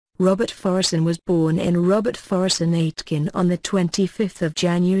Robert Faurisson was born in Robert Faurisson Aitken on the 25th of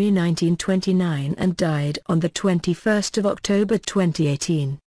January 1929 and died on the 21st of October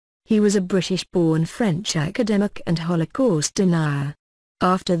 2018. He was a British-born French academic and Holocaust denier.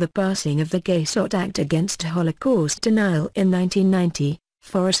 After the passing of the Gay-Sot Act against Holocaust denial in 1990,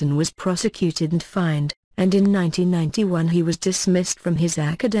 Faurisson was prosecuted and fined, and in 1991 he was dismissed from his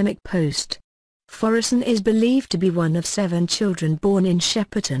academic post. Faurisson is believed to be one of 7 children born in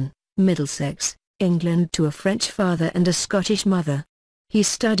Shepperton, Middlesex, England to a French father and a Scottish mother. He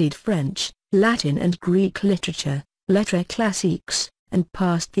studied French, Latin and Greek literature, lettres classiques, and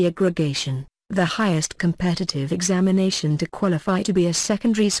passed the aggregation, the highest competitive examination to qualify to be a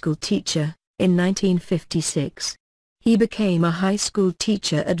secondary school teacher, in 1956. He became a high school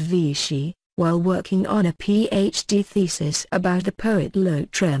teacher at Vichy, while working on a PhD thesis about the poet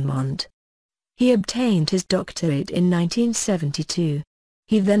Lautréamont. He obtained his doctorate in 1972.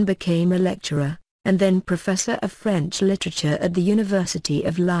 He then became a lecturer, and then professor of French literature at the University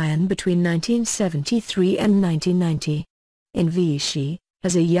of Lyon between 1973 and 1990. In Vichy,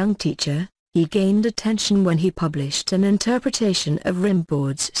 as a young teacher, he gained attention when he published an interpretation of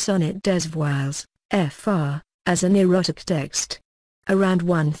Rimbaud's sonnet Des Voiles, Fr., as an erotic text. Around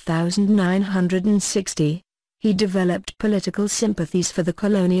 1960, he developed political sympathies for the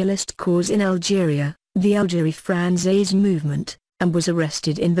colonialist cause in Algeria, the Algérie Française movement, and was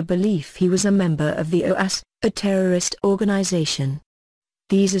arrested in the belief he was a member of the OAS, a terrorist organization.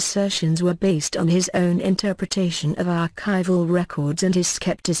 These assertions were based on his own interpretation of archival records and his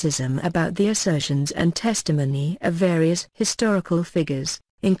skepticism about the assertions and testimony of various historical figures,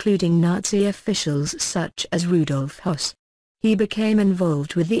 including Nazi officials such as Rudolf Höss. He became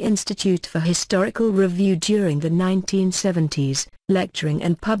involved with the Institute for Historical Review during the 1970s, lecturing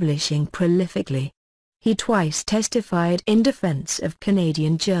and publishing prolifically. He twice testified in defense of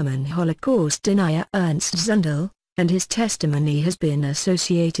Canadian-German Holocaust denier Ernst Zundel, and his testimony has been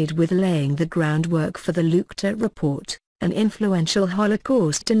associated with laying the groundwork for the Leuchter Report, an influential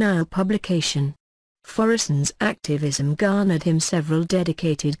Holocaust denial publication. Faurisson's activism garnered him several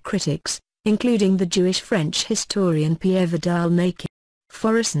dedicated critics, including the Jewish French historian Pierre Vidal-Naquet.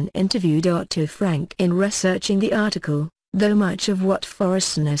 Faurisson interviewed Otto Frank in researching the article, though much of what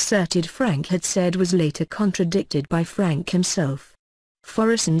Faurisson asserted Frank had said was later contradicted by Frank himself.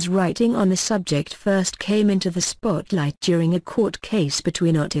 Faurisson's writing on the subject first came into the spotlight during a court case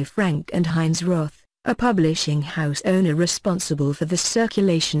between Otto Frank and Heinz Roth, a publishing house owner responsible for the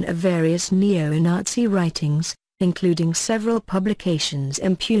circulation of various neo-Nazi writings, including several publications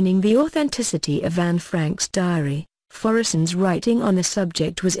impugning the authenticity of Anne Frank's diary. Faurisson's writing on the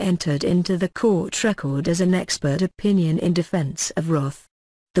subject was entered into the court record as an expert opinion in defense of Roth.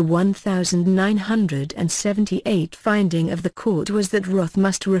 The 1978 finding of the court was that Roth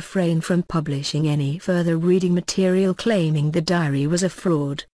must refrain from publishing any further reading material claiming the diary was a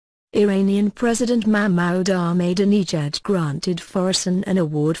fraud. Iranian President Mahmoud Ahmadinejad granted Faurisson an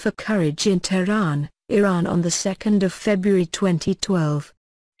award for courage in Tehran, Iran on the 2nd of February 2012.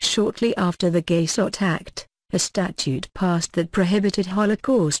 Shortly after the Gay-Sot Act, a statute passed that prohibited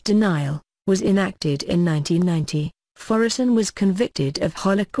Holocaust denial, was enacted in 1990. Faurisson was convicted of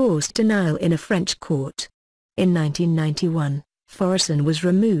Holocaust denial in a French court. In 1991, Faurisson was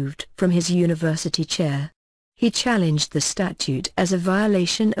removed from his university chair. He challenged the statute as a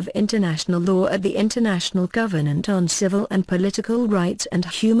violation of international law at the International Covenant on Civil and Political Rights and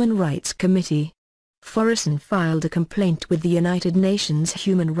Human Rights Committee. Faurisson filed a complaint with the United Nations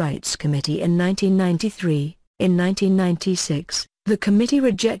Human Rights Committee in 1993. In 1996, the committee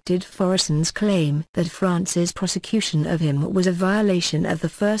rejected Faurisson's claim that France's prosecution of him was a violation of the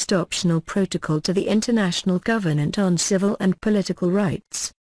first optional protocol to the International Covenant on Civil and Political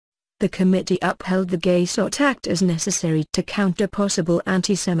Rights. The committee upheld the Gay-Sot Act as necessary to counter possible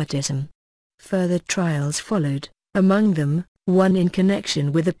anti-Semitism. Further trials followed, among them, one in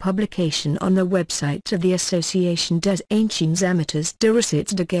connection with a publication on the website of the Association des Anciens Amateurs de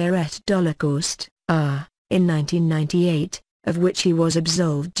Recettes de Guerre et d'Holocauste, in 1998, of which he was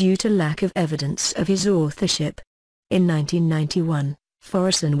absolved due to lack of evidence of his authorship. In 1991,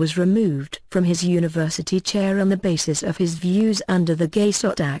 Faurisson was removed from his university chair on the basis of his views under the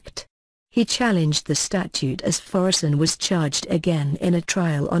Gay-Sot Act. He challenged the statute as Faurisson was charged again in a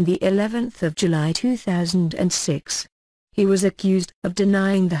trial on the 11th of July 2006. He was accused of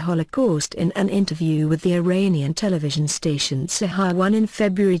denying the Holocaust in an interview with the Iranian television station Sahar 1 in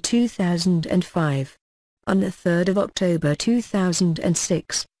February 2005. On 3 October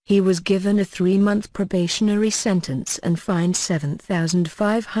 2006, he was given a 3-month probationary sentence and fined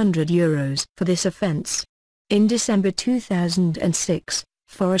 €7,500 for this offense. In December 2006,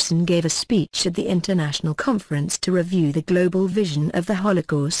 Faurisson gave a speech at the International Conference to review the global vision of the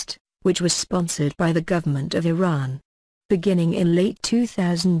Holocaust, which was sponsored by the government of Iran. Beginning in late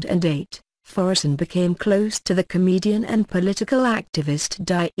 2008, Faurisson became close to the comedian and political activist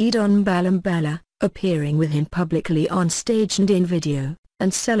Diedon Balambala, appearing with him publicly on stage and in video,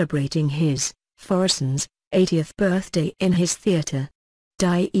 and celebrating his, Faurisson's, 80th birthday in his theatre.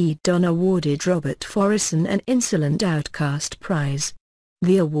 Diedon awarded Robert Faurisson an Insolent Outcast Prize.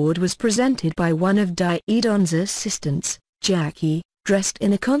 The award was presented by one of Diedon's assistants, Jackie, dressed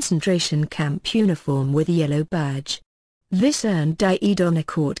in a concentration camp uniform with a yellow badge. This earned Diedon a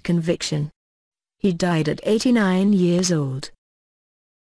court conviction. He died at 89 years old.